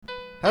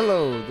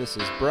Hello, this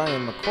is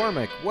Brian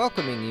McCormick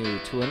welcoming you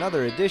to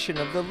another edition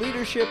of the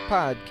Leadership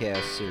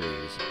Podcast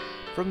Series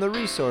from the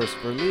Resource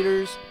for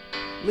Leaders,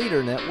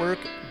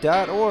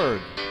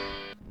 LeaderNetwork.org.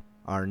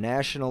 Our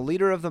National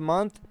Leader of the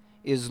Month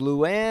is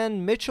Luann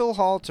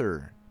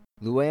Mitchell-Halter.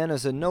 Luann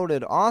is a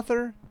noted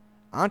author,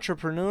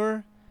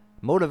 entrepreneur,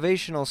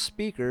 motivational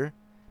speaker,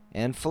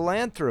 and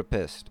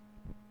philanthropist.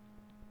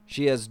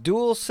 She has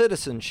dual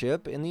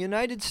citizenship in the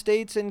United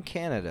States and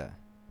Canada.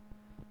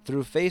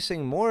 Through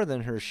facing more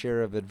than her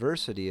share of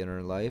adversity in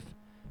her life,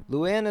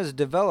 Luann has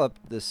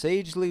developed the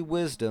sagely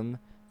wisdom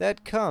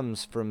that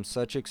comes from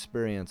such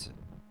experience.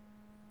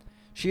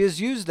 She has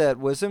used that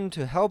wisdom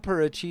to help her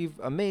achieve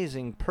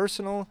amazing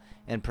personal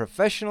and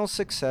professional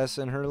success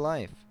in her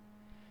life.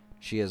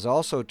 She has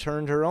also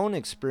turned her own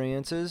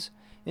experiences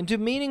into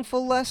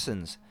meaningful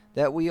lessons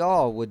that we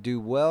all would do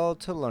well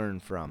to learn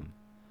from.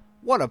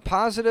 What a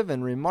positive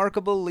and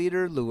remarkable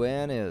leader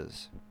Luann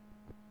is.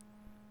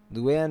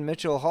 Luann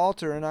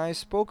Mitchell-Halter and I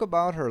spoke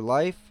about her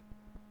life,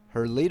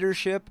 her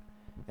leadership,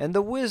 and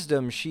the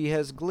wisdom she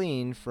has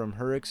gleaned from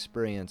her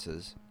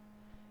experiences.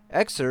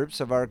 Excerpts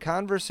of our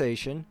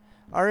conversation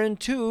are in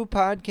 2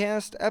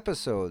 podcast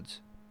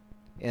episodes.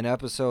 In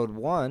episode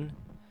 1,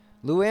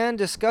 Luann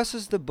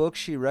discusses the book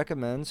she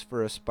recommends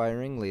for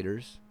aspiring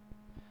leaders,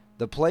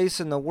 the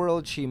place in the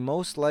world she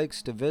most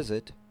likes to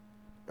visit,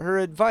 her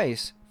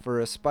advice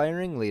for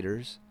aspiring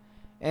leaders,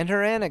 and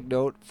her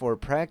anecdote for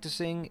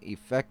practicing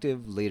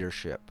effective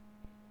leadership.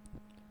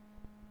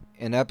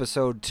 In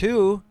episode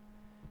 2,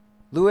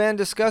 Luann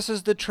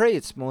discusses the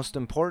traits most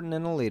important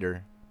in a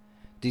leader,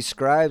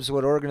 describes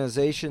what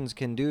organizations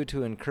can do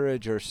to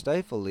encourage or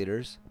stifle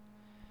leaders,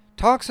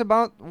 talks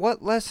about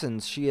what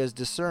lessons she has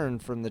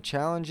discerned from the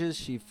challenges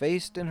she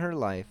faced in her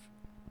life,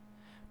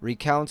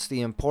 recounts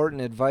the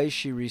important advice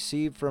she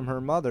received from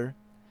her mother,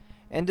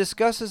 and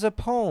discusses a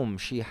poem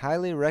she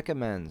highly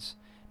recommends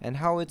and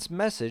how its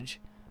message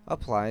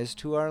applies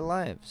to our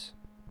lives.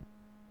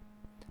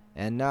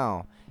 And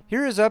now,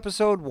 here is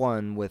episode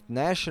 1 with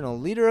National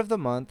Leader of the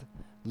Month,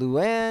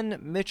 Luann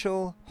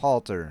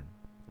Mitchell-Halter.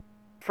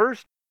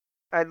 First,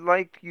 I'd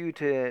like you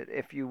to,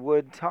 if you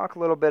would, talk a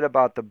little bit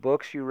about the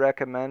books you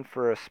recommend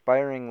for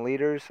aspiring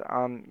leaders.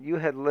 You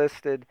had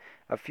listed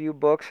a few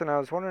books, and I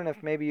was wondering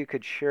if maybe you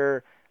could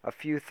share a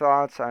few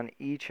thoughts on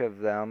each of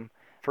them.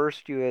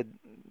 First, you had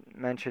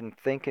mentioned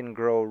Think and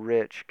Grow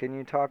Rich. Can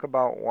you talk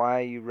about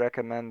why you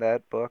recommend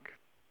that book?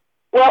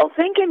 Well,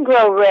 Think and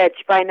Grow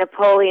Rich by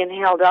Napoleon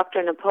Hill,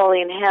 Dr.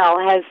 Napoleon Hill,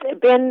 has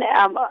been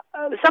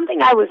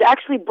something I was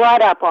actually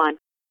brought up on.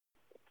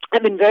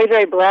 I've been very,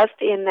 very blessed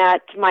in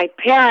that my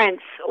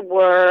parents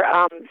were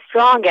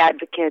strong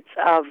advocates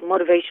of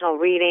motivational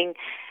reading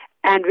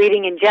and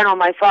reading in general.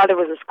 My father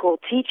was a school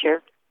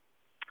teacher,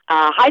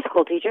 high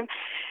school teacher,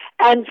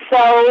 and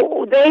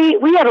so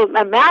we had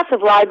a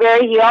massive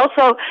library. He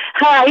also,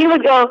 he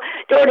would go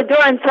door to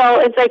door and sell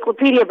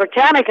Encyclopedia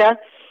Britannica.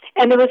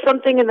 And there was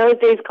something in those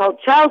days called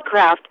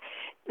Childcraft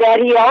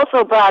that he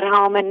also brought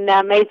home and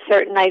made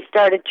certain I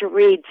started to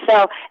read.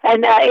 So,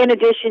 and in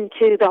addition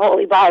to the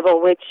Holy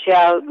Bible, which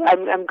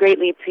I'm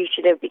greatly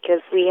appreciative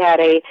because we had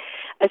a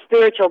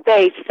spiritual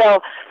base. So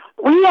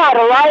we had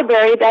a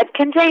library that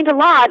contained a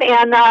lot,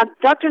 and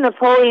Dr.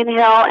 Napoleon Hill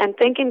and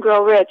Think and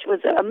Grow Rich was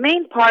a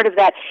main part of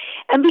that.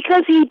 And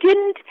because he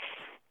didn't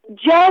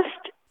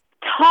just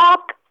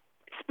talk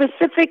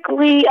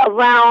specifically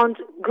around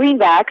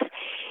greenbacks,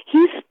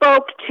 he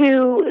spoke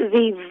to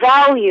the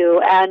value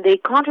and the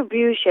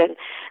contribution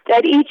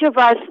that each of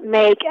us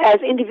make as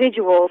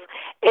individuals,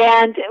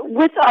 and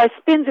with our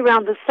spins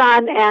around the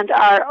sun and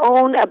our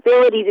own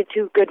ability to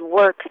do good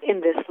work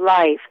in this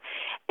life.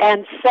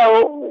 And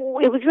so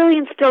it was really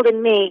instilled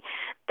in me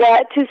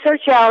that to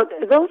search out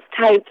those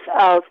types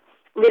of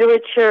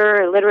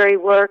literature, literary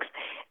works,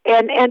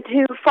 and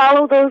to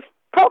follow those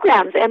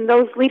programs and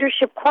those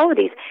leadership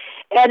qualities.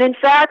 And in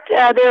fact,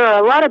 there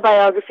are a lot of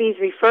biographies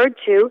referred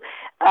to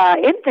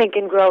in Think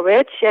and Grow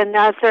Rich, and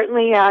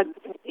certainly,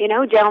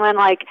 gentlemen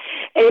like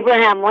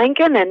Abraham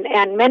Lincoln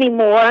and many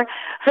more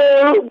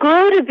who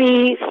grew to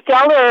be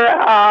stellar,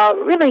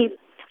 really,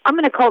 I'm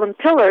going to call them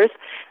pillars,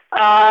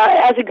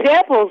 as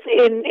examples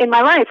in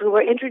my life, who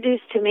were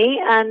introduced to me,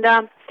 and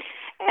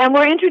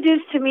were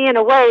introduced to me in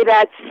a way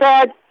that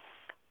said,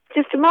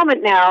 just a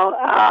moment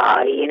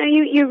now,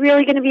 you're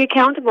really going to be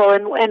accountable,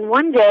 and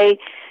one day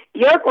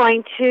you're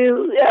going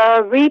to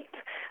reap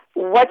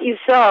what you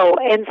sow.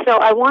 And so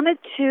I wanted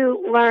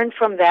to learn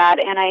from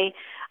that, and I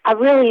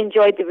really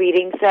enjoyed the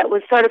readings. That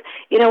was sort of,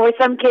 where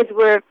some kids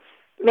were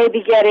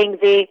maybe getting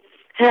the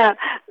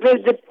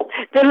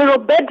little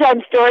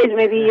bedtime stories,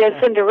 maybe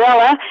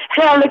Cinderella,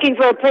 looking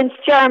for a Prince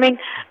Charming.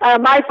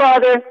 My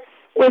father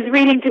was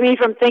reading to me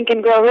from Think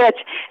and Grow Rich,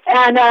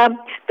 and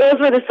those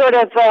were the sort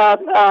of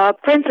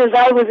princes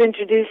I was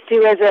introduced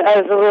to as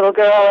a little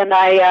girl, and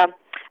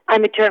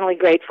I'm eternally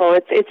grateful.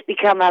 It's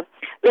become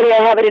really,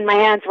 I have it in my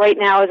hands right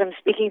now as I'm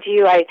speaking to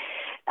you. I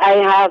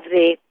have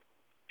the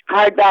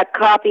hardback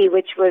copy,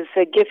 which was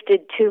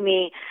gifted to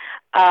me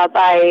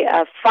by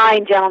a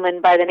fine gentleman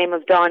by the name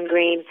of Don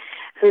Green,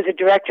 who's a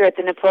director at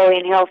the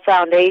Napoleon Hill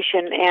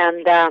Foundation,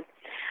 and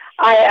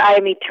I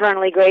am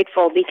eternally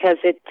grateful because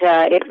it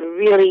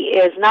really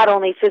is not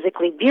only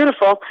physically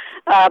beautiful,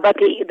 but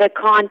the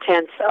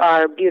contents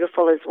are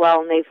beautiful as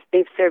well, and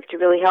they've served to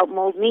really help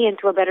mold me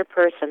into a better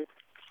person.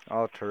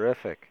 Oh,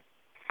 terrific.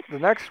 The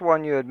next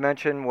one you had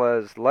mentioned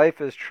was Life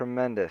is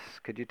Tremendous.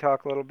 Could you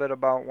talk a little bit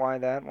about why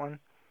that one?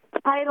 The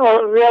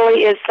title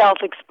really is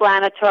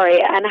self-explanatory,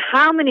 and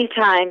how many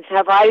times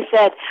have I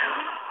said,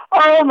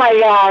 oh my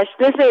gosh,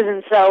 this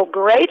isn't so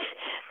great.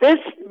 This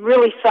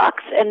really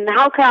sucks, and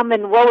how come,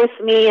 and woe is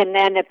me, and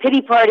then a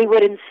pity party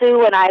would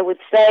ensue, and I would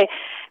say,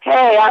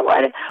 hey,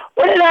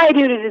 what did I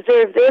do to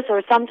deserve this?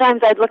 Or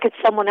sometimes I'd look at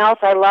someone else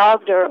I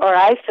loved or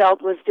I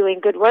felt was doing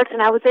good work,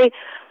 and I would say,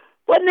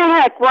 what in the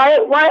heck?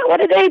 What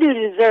did they do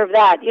to deserve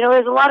that? You know,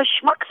 there's a lot of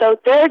schmucks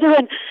out there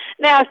doing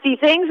nasty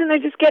things, and they're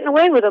just getting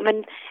away with them.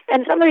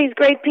 And some of these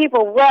great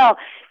people, well,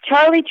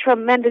 Charlie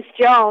Tremendous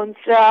Jones,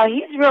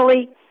 he's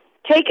really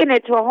taken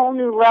it to a whole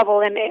new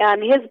level, and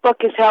his book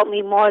has helped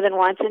me more than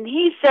once. And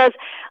he says,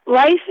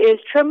 life is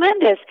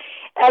tremendous.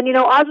 And, you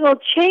know,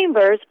 Oswald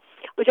Chambers,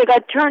 which I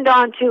got turned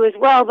on to as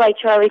well by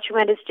Charlie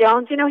Tremendous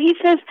Jones, you know, he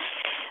says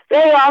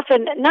very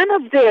often, none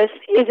of this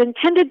is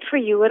intended for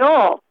you at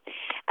all.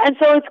 And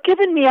so it's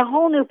given me a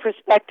whole new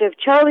perspective.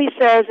 Charlie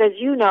says, as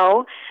you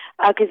know,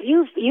 because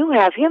you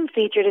have him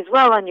featured as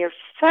well on your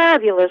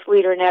fabulous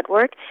Leader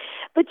Network,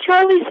 but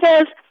Charlie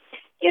says,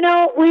 you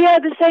know, we are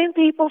the same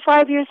people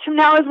 5 years from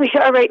now as we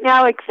are right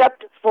now,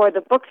 except for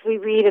the books we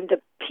read and the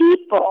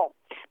people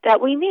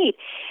that we meet.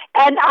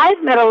 And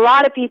I've met a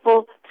lot of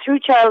people through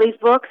Charlie's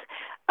books,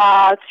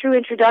 through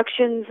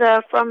introductions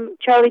from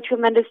Charlie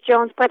Tremendous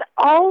Jones, but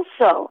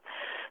also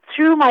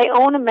through my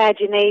own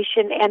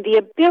imagination and the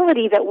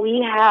ability that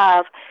we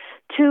have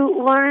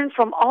to learn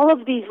from all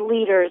of these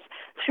leaders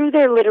through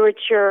their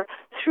literature,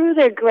 through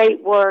their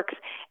great works,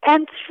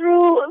 and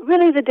through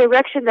really the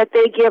direction that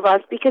they give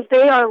us, because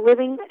they are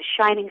living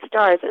shining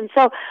stars. And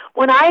so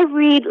when I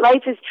read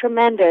Life is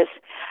Tremendous,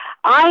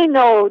 I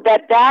know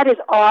that that is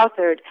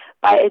authored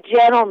by a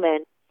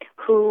gentleman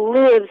who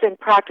lives and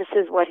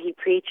practices what he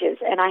preaches,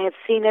 and I have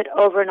seen it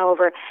over and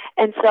over.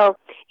 And so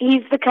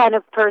he's the kind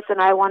of person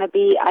I want to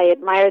be. I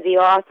admire the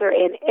author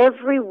in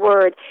every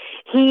word.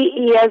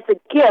 He has the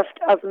gift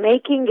of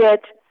making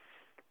it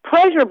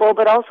pleasurable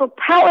but also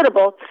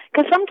palatable,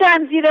 because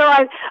sometimes, you know,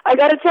 I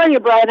got to tell you,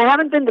 Brian, I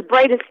haven't been the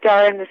brightest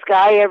star in the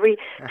sky. Every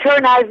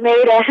turn I've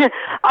made,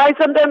 I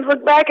sometimes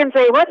look back and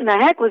say, what in the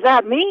heck, was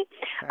that me?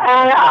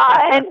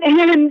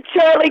 And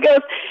Charlie goes,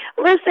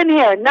 listen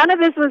here, none of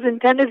this was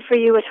intended for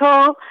you at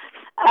all,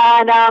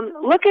 and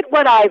look at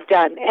what I've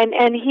done.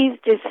 And he's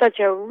just such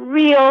a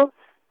real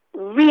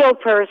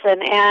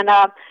person, and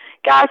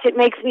gosh, it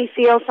makes me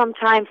feel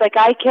sometimes like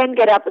I can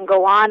get up and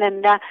go on,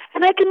 and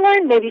I can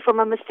learn maybe from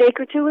a mistake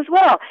or two as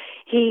well.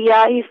 He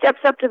steps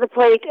up to the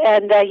plate,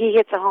 and he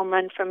hits a home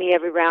run for me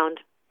every round.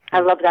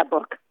 I love that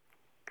book.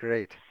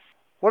 Great.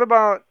 What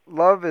about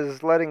Love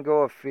is Letting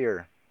Go of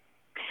Fear?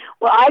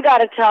 Well, I got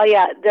to tell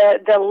you,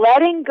 the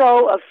letting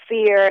go of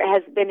fear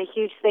has been a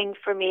huge thing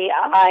for me.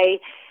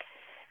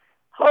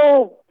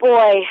 Oh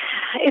boy,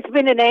 it's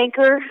been an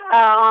anchor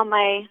on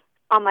my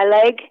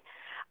leg.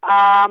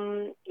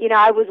 You know,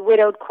 I was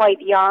widowed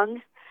quite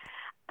young.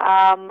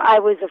 I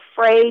was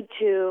afraid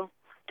to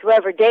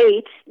ever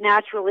date.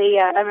 Naturally,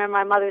 I remember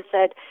my mother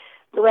said,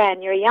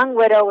 "Luann, you're a young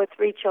widow with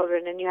 3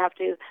 children, and you have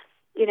to,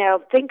 you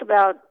know, think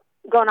about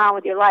going on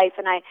with your life."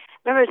 And I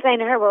remember saying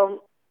to her,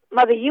 "Well,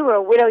 Mother, you were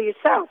a widow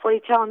yourself. What are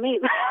you telling me?"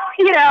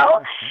 You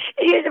know,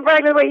 you should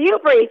practice what you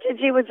preach. And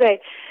she would say,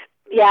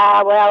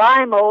 "Yeah, well,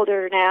 I'm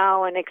older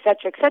now," and et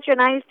cetera, et cetera.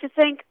 And I used to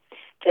think,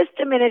 just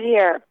a minute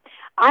here.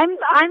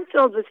 I'm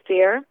filled with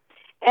fear,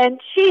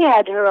 and she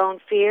had her own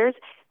fears.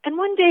 And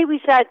one day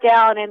we sat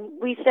down and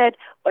we said,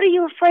 "What are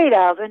you afraid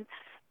of?"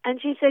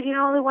 And she said, "You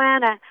know,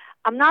 Luann,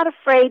 I'm not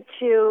afraid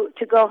to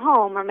go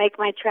home or make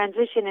my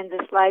transition in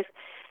this life,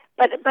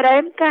 but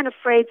I'm kind of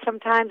afraid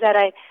sometimes that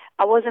I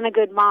wasn't a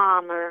good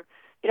mom, or,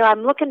 you know,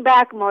 I'm looking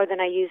back more than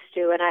I used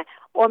to, and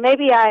or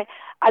maybe I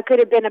could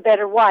have been a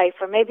better wife,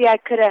 or maybe I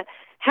could have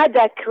had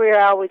that career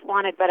I always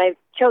wanted, but I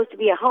chose to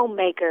be a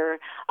homemaker."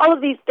 All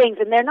of these things,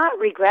 and they're not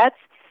regrets,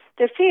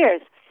 they're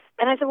fears.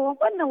 And I said, "Well,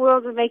 what in the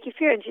world would make you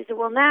fear?" And she said,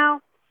 "Well, now,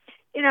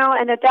 you know,"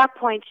 and at that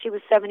point she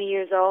was 70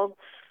 years old.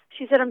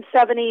 She said, "I'm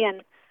 70,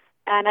 and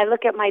I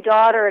look at my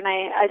daughter, and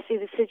I see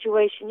the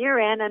situation you're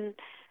in, and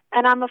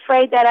I'm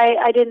afraid that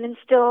I didn't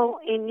instill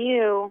in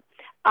you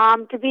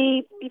to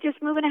be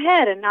just moving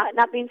ahead and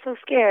not being so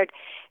scared."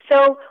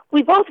 So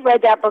we both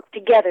read that book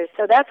together.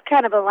 So that's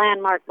kind of a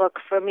landmark book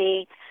for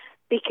me,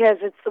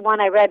 because it's the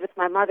one I read with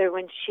my mother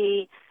when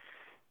she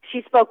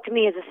spoke to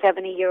me as a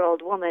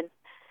 70-year-old woman,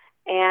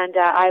 and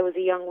I was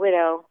a young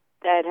widow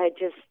that had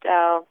just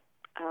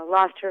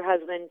lost her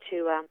husband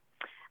to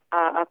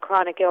a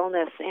chronic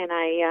illness, and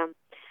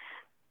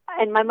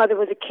my mother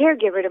was a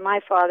caregiver to my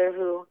father,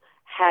 who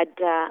had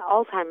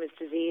Alzheimer's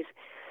disease.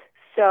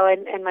 So,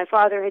 and my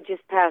father had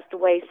just passed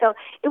away. So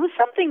it was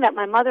something that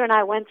my mother and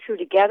I went through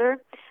together,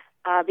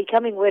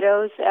 becoming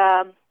widows.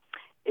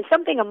 is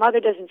something a mother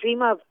doesn't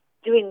dream of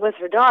doing with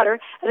her daughter.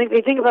 I think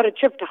they think about a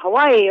trip to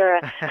Hawaii or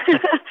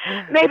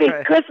maybe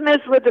Right. Christmas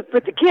with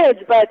the kids,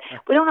 but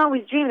we don't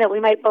always dream that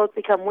we might both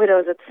become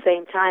widows at the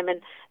same time,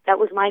 and that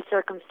was my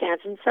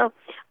circumstance. And so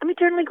I'm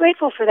eternally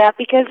grateful for that,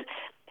 because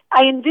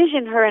I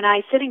envision her and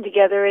I sitting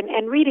together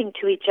and reading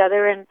to each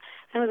other, and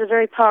it was a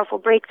very powerful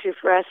breakthrough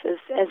for us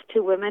as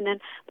two women. And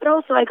but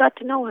also I got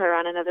to know her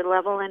on another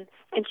level, and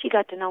she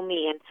got to know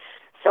me. And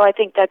so I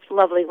think that's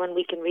lovely when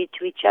we can read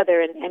to each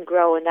other and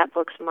grow, and that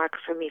book's a mark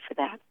for me for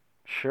that.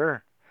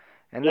 Sure.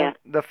 And Yeah. then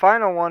the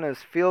final one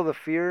is feel the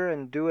fear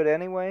and do it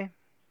anyway.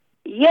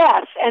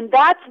 Yes, and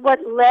that's what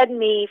led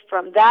me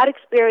from that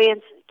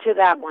experience to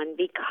that one,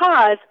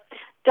 because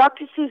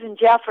Dr. Susan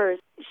Jeffers,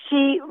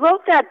 she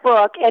wrote that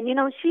book, and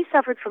she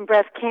suffered from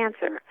breast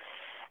cancer,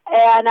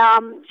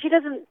 and she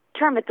doesn't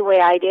term it the way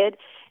I did.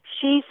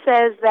 She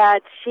says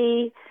that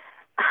she,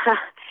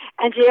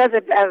 and she has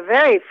a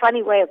very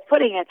funny way of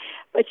putting it,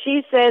 but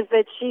she says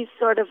that she's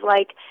sort of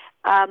like,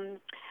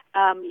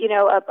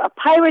 a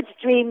pirate's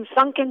dream,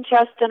 sunken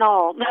chest and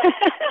all.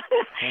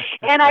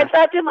 And I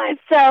thought to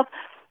myself,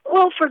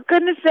 well, for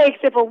goodness sakes,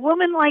 if a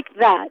woman like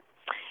that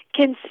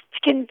can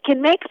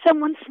make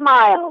someone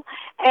smile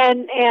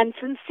and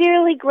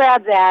sincerely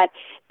grab that,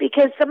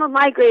 because some of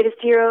my greatest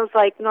heroes,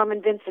 like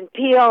Norman Vincent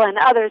Peale and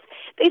others,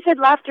 they said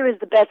laughter is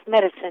the best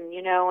medicine,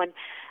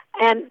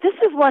 and this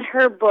is what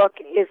her book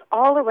is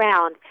all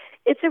around.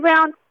 It's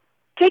around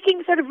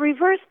taking sort of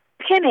reverse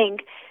pinning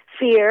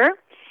fear,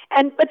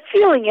 but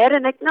feeling it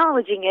and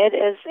acknowledging it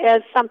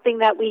as something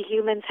that we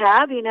humans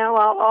have.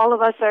 All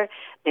of us are,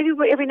 maybe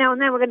every now and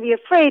then we're going to be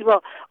afraid.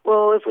 Well,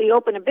 if we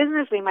open a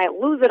business, we might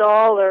lose it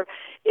all, or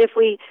if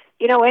we,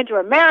 enter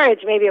a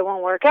marriage, maybe it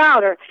won't work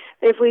out, or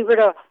if we were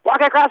to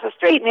walk across the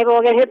street, maybe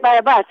we'll get hit by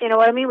a bus. You know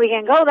what I mean? We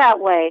can go that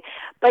way.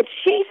 But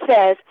she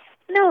says,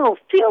 no,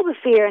 feel the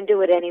fear and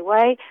do it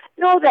anyway.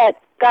 Know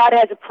that God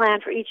has a plan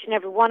for each and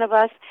every one of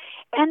us,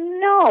 and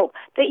know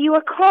that you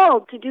are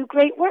called to do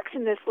great works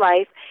in this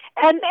life.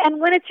 And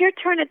when it's your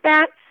turn at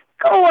bat,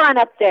 go on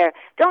up there.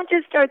 Don't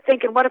just start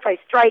thinking, what if I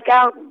strike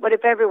out? What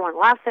if everyone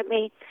laughs at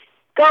me?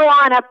 Go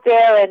on up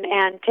there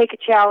and take a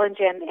challenge,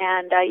 and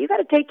you got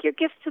to take your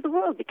gifts to the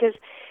world, because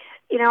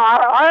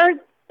our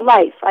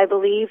life, I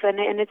believe, and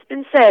it's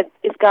been said,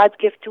 is God's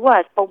gift to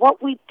us. But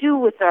what we do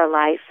with our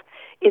life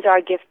is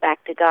our gift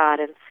back to God,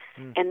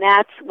 and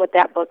that's what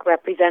that book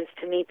represents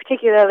to me,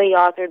 particularly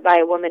authored by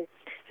a woman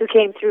who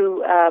came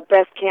through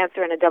breast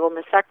cancer and a double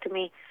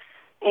mastectomy,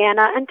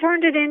 and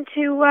turned it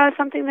into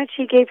something that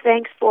she gave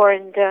thanks for,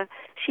 and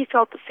she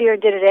felt the fear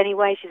and did it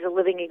anyway. She's a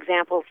living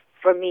example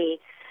for me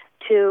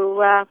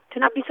to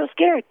not be so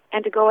scared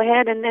and to go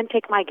ahead and then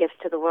take my gifts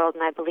to the world,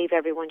 and I believe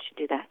everyone should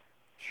do that.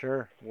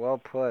 Sure. Well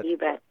put. You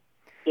bet.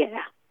 Yeah.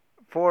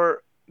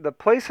 For the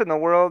place in the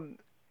world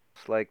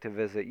I'd like to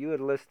visit, you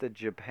had listed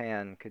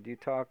Japan. Could you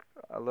talk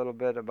a little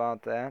bit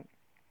about that?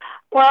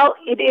 Well,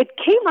 it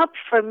came up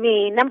for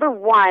me. Number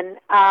one,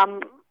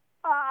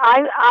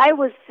 I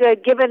was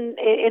given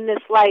in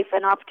this life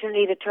an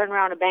opportunity to turn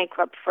around a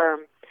bankrupt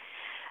firm.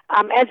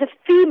 As a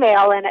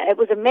female, and it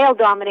was a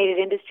male-dominated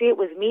industry, it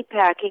was meat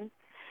packing.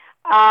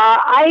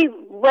 I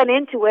went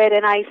into it,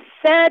 and I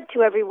said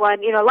to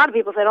everyone, a lot of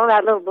people said, oh,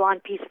 that little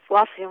blonde piece of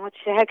fluff, what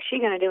the heck's she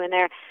going to do in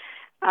there?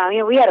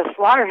 We had a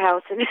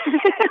slaughterhouse, and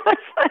it was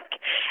like,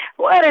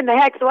 what in the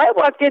heck? So I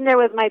walked in there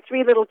with my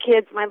 3 little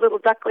kids, my little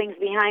ducklings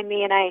behind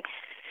me, and I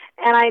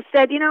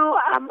said,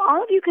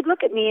 all of you could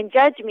look at me and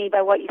judge me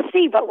by what you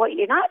see, but what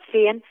you're not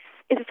seeing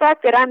is the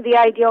fact that I'm the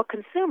ideal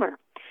consumer.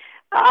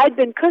 I'd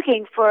been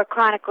cooking for a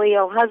chronically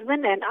ill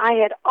husband, and I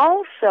had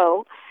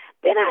also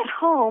been at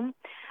home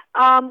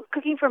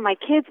cooking for my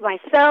kids,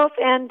 myself,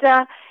 and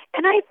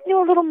I knew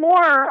a little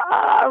more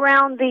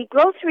around the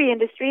grocery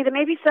industry than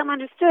maybe some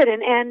understood,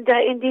 and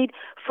indeed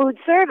food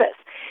service.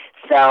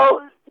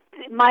 So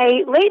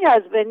my late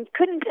husband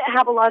couldn't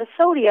have a lot of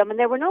sodium, and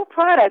there were no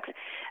products,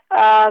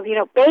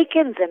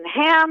 bacons and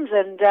hams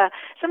and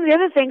some of the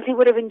other things he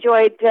would have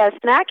enjoyed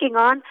snacking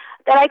on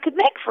that I could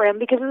make for him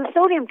because of the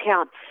sodium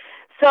count.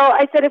 So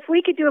I said, if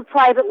we could do a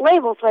private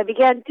label, so I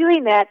began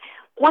doing that.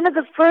 One of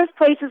the first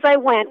places I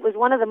went was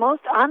one of the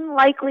most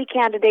unlikely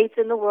candidates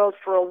in the world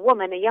for a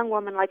woman, a young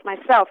woman like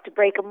myself, to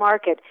break a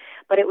market,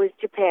 but it was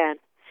Japan.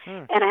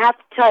 And I have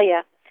to tell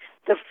you,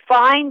 the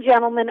fine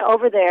gentlemen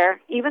over there,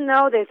 even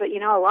though there's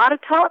a lot of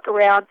talk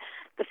around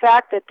the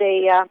fact that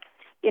they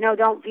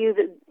don't view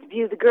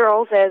the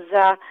girls as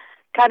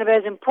kind of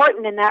as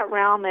important in that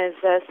realm as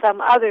some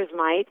others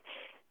might,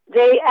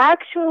 they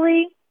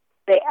actually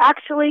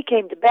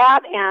came to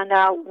bat, and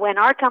when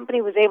our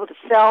company was able to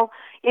sell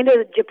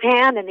into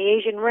Japan and the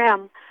Asian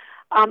Rim,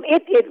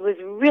 it was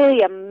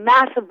really a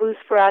massive boost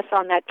for us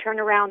on that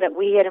turnaround that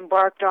we had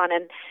embarked on.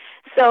 And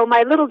so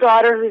my little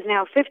daughter, who's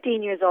now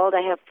 15 years old,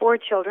 I have 4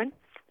 children,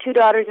 2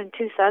 daughters and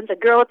 2 sons, a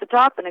girl at the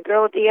top and a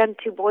girl at the end,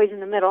 2 boys in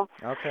the middle.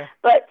 Okay.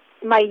 But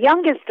my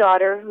youngest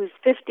daughter, who's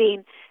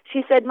 15,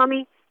 she said,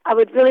 Mommy, I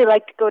would really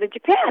like to go to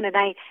Japan. And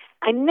I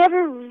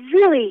never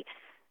really,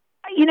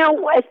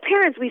 as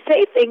parents, we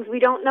say things, we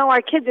don't know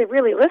our kids are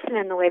really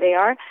listening the way they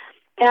are.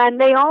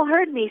 And they all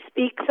heard me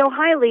speak so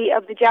highly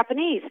of the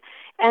Japanese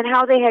and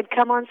how they had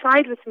come on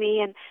side with me.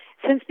 And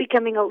since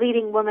becoming a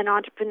leading woman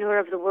entrepreneur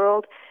of the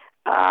world,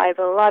 I have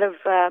a lot of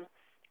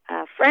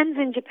friends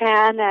in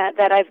Japan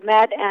that I've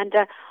met. And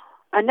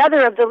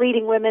another of the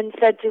leading women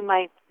said to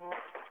my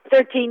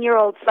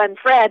 13-year-old son,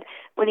 Fred,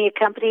 when he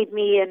accompanied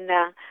me in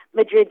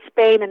Madrid,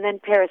 Spain, and then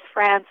Paris,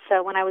 France,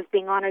 when I was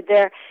being honored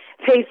there,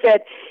 they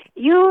said,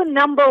 "You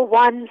number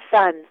one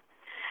son."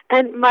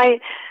 And my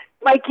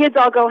kids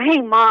all go,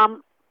 "Hey,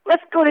 Mom,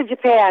 let's go to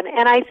Japan."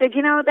 And I said,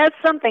 that's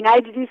something. I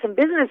had to do some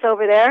business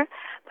over there,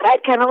 but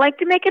I'd kind of like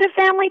to make it a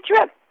family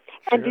trip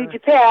and do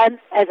Japan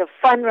as a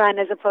fun run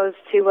as opposed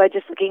to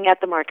just looking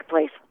at the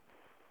marketplace.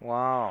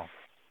 Wow.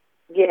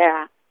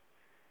 Yeah.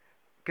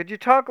 Could you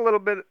talk a little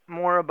bit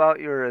more about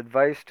your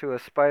advice to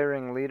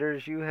aspiring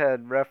leaders? You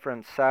had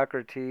referenced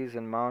Socrates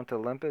and Mount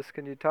Olympus.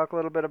 Can you talk a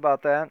little bit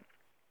about that?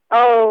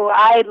 Oh,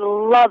 I'd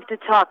love to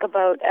talk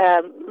about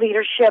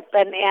leadership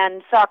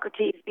and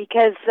Socrates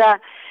because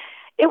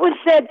it was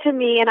said to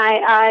me, and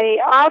I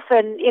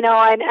often,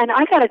 and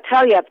I got to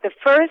tell you, the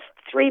first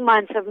 3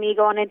 months of me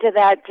going into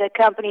that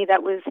company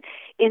that was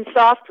in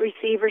soft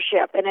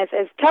receivership, and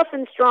as tough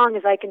and strong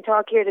as I can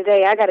talk here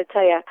today, I got to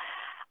tell you,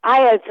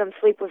 I had some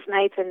sleepless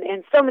nights,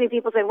 and so many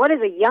people said, "What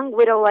is a young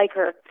widow like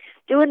her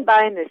doing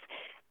buying this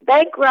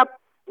bankrupt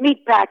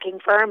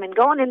meatpacking firm and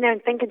going in there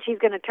and thinking she's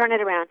going to turn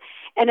it around?"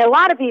 And a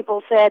lot of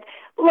people said,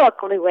 "Look,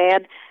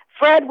 Luann,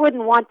 Fred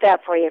wouldn't want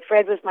that for you."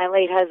 Fred was my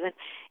late husband.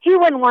 "He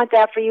wouldn't want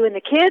that for you and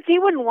the kids. He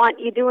wouldn't want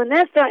you doing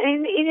this.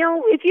 And,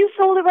 if you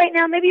sold it right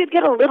now, maybe you'd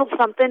get a little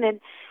something and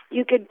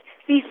you could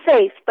be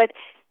safe. But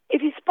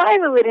if you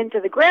spiral it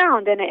into the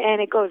ground and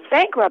it goes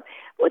bankrupt,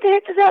 what the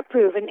heck does that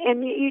prove?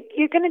 And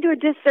you're going to do a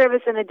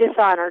disservice and a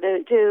dishonor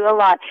to a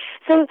lot."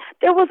 So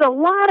there was a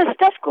lot of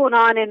stuff going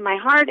on in my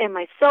heart and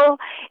my soul.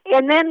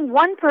 And then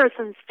one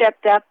person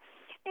stepped up,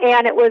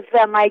 and it was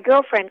my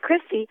girlfriend,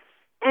 Christy,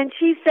 and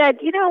she said,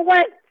 "You know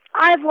what?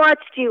 I've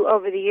watched you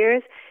over the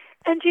years."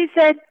 And she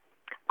said,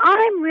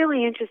 "I'm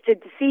really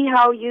interested to see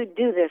how you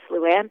do this,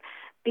 Luann,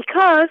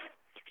 because,"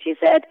 she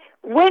said,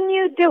 "when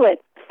you do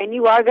it, and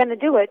you are going to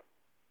do it,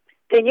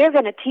 then you're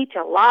going to teach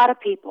a lot of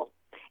people.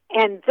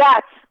 And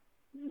that's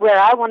where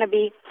I want to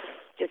be,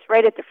 just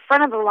right at the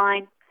front of the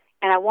line,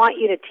 and I want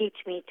you to teach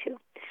me too."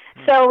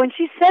 So when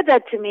she said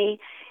that to me,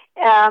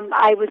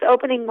 I was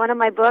opening one of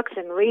my books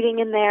and reading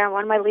in there,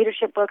 one of my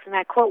leadership books, and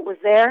that quote was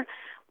there,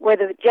 where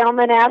the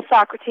gentleman asked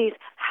Socrates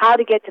how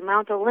to get to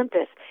Mount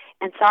Olympus.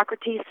 And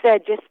Socrates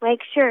said, "Just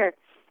make sure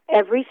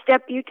every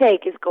step you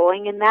take is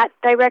going in that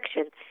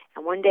direction,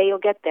 and one day you'll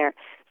get there."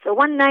 So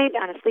one night,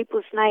 on a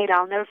sleepless night,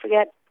 I'll never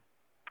forget,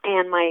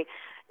 and my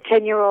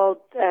 10-year-old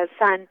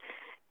son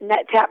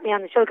tapped me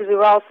on the shoulder because we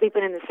were all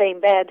sleeping in the same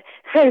bed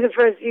for the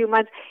first few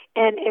months,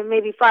 and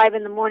maybe 5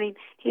 in the morning,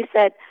 he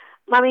said,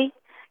 "Mommy,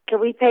 can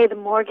we pay the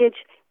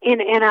mortgage?"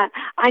 And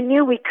I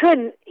knew we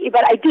couldn't,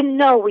 but I didn't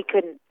know we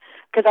couldn't,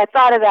 because I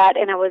thought of that,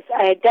 and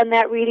I had done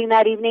that reading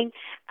that evening,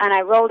 and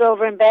I rolled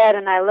over in bed,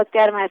 and I looked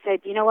at him, and I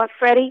said, "You know what,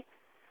 Freddie?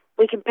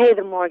 We can pay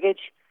the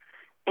mortgage."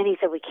 And he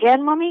said, "We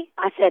can, Mommy?"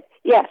 I said,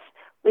 "Yes,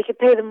 we can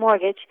pay the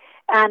mortgage,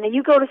 and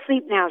you go to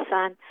sleep now,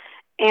 son."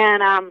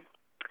 And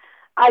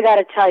I got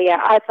to tell you,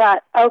 I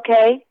thought,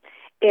 okay,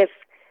 if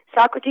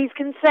Socrates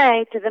can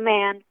say to the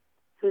man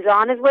who's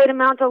on his way to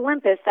Mount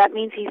Olympus, that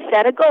means he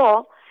set a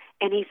goal,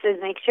 and he says,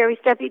 make sure every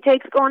step he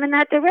takes going in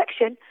that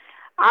direction.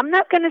 I'm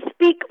not going to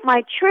speak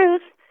my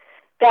truth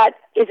that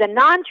is a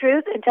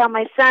non-truth and tell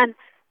my son,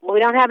 "Well, we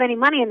don't have any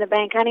money in the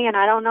bank, honey, and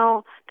I don't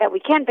know that we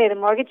can pay the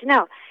mortgage."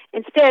 No.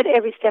 Instead,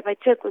 every step I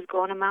took was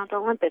going to Mount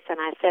Olympus, and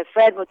I said,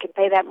 "Fred, we can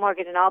pay that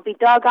mortgage, and I'll be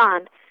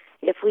doggone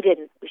if we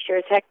didn't." We sure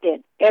as heck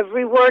did.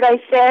 Every word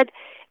I said,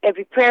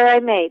 every prayer I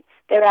made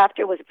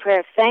thereafter was a prayer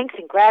of thanks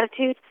and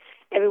gratitude.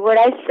 Every word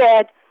I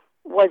said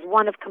was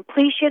one of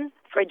completion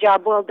for a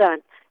job well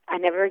done. I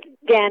never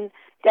again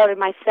doubted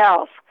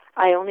myself.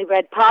 I only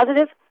read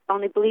positive,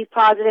 only believed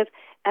positive,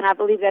 and I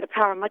believed that a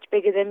power much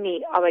bigger than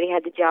me already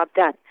had the job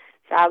done.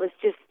 So I was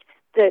just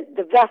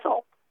the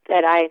vessel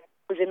that I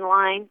was in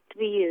line to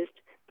be used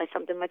by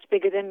something much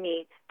bigger than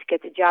me to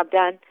get the job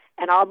done.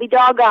 And I'll be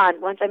doggone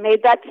once I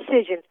made that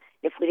decision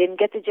if we didn't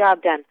get the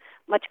job done,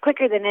 much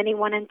quicker than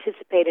anyone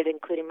anticipated,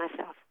 including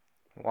myself.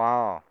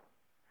 Wow.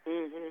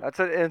 Mm-hmm. That's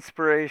an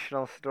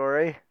inspirational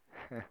story.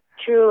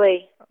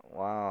 Truly.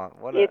 Wow.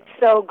 It's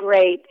so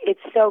great. It's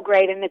so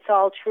great, and it's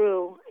all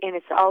true,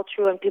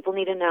 and people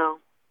need to know.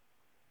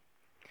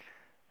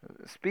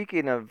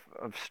 Speaking of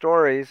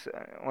stories,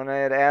 when I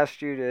had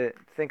asked you to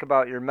think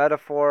about your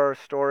metaphor,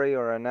 story,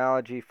 or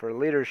analogy for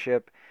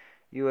leadership,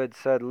 you had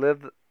said,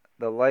 live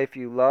the life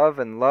you love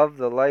and love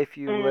the life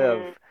you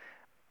live.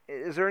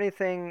 Is there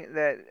anything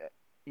that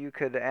you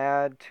could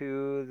add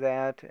to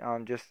that,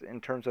 just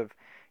in terms of,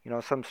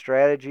 some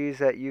strategies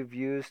that you've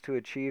used to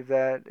achieve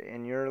that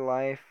in your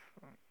life?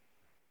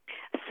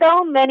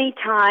 So many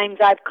times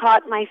I've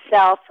caught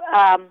myself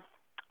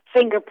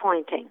finger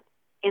pointing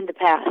in the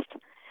past.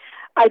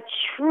 I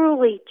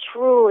truly,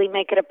 truly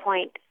make it a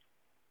point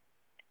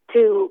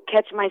to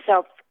catch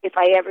myself if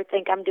I ever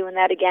think I'm doing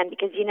that again.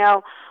 Because,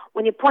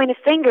 when you point a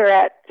finger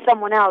at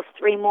someone else,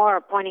 3 more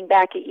are pointing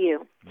back at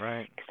you.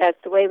 Right. Because that's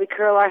the way we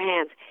curl our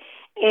hands.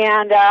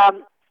 And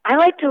I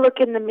like to look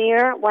in the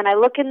mirror. When I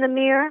look in the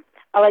mirror,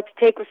 I like to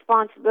take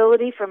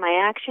responsibility for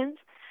my actions.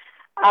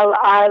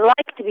 I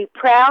like to be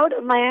proud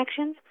of my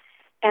actions.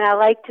 And I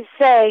like to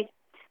say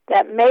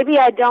that maybe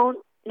I don't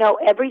know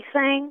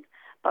everything,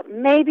 but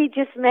maybe,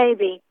 just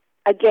maybe,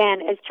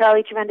 again, as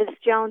Charlie Tremendous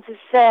Jones has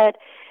said,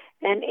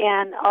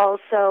 and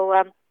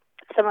also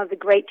some of the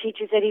great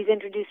teachers that he's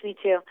introduced me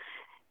to,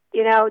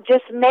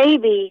 just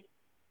maybe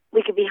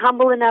we could be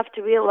humble enough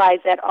to realize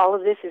that all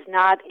of this is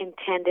not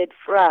intended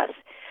for us.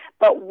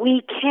 But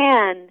we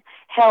can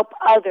help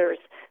others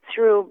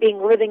through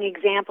being living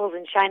examples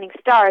and shining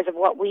stars of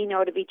what we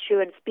know to be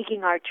true and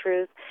speaking our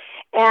truth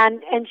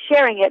and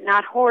sharing it,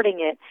 not hoarding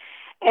it.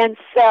 And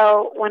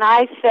so when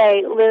I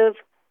say live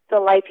the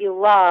life you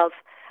love,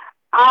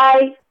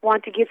 I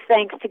want to give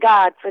thanks to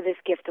God for this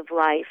gift of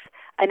life.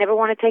 I never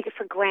want to take it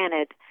for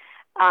granted.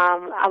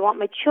 I want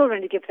my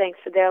children to give thanks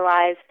for their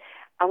lives.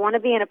 I want to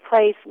be in a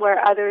place where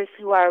others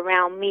who are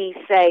around me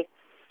say,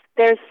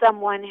 there's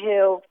someone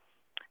who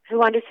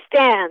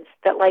understands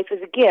that life is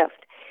a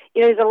gift.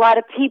 There's a lot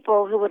of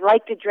people who would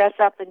like to dress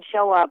up and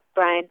show up,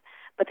 Brian,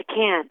 but they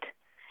can't.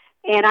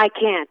 And I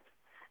can't.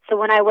 So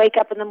when I wake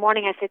up in the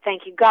morning, I say,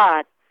 thank you,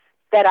 God,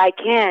 that I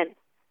can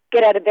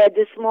get out of bed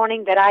this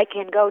morning, that I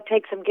can go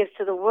take some gifts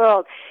to the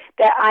world,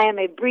 that I am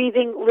a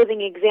breathing,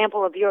 living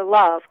example of your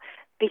love,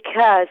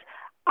 because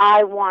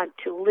I want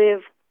to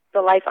live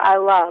the life I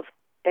love,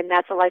 and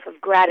that's a life of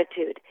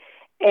gratitude.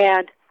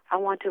 And I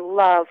want to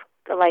love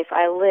the life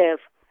I live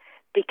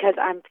because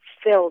I'm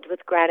filled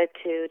with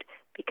gratitude,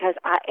 because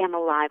I am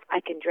alive.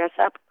 I can dress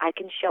up. I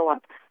can show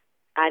up.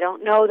 I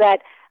don't know that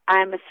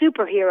I'm a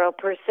superhero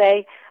per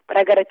se, but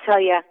I got to tell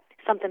you,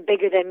 something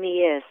bigger than me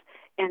is.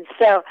 And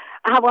so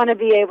I want to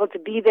be able to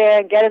be there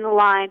and get in the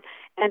line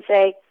and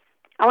say,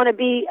 I want to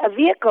be a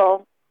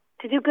vehicle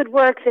to do good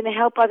works and to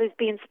help others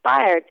be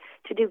inspired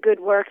to do good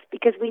works,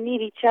 because we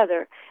need each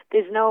other.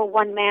 There's no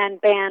one-man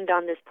band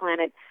on this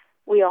planet.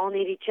 We all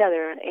need each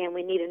other, and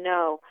we need to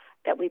know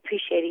that we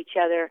appreciate each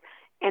other,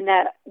 and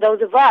that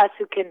those of us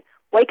who can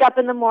wake up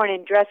in the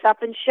morning, dress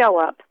up, and show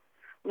up,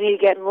 we need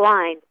to get in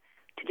line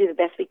to do the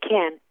best we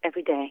can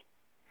every day.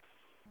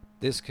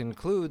 This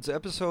concludes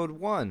Episode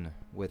 1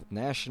 with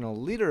National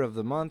Leader of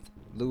the Month,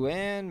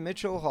 Luann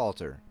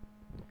Mitchell-Halter.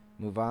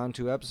 Move on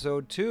to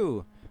Episode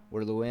 2,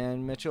 where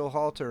Luann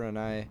Mitchell-Halter and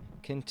I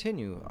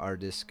continue our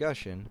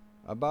discussion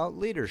about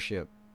leadership.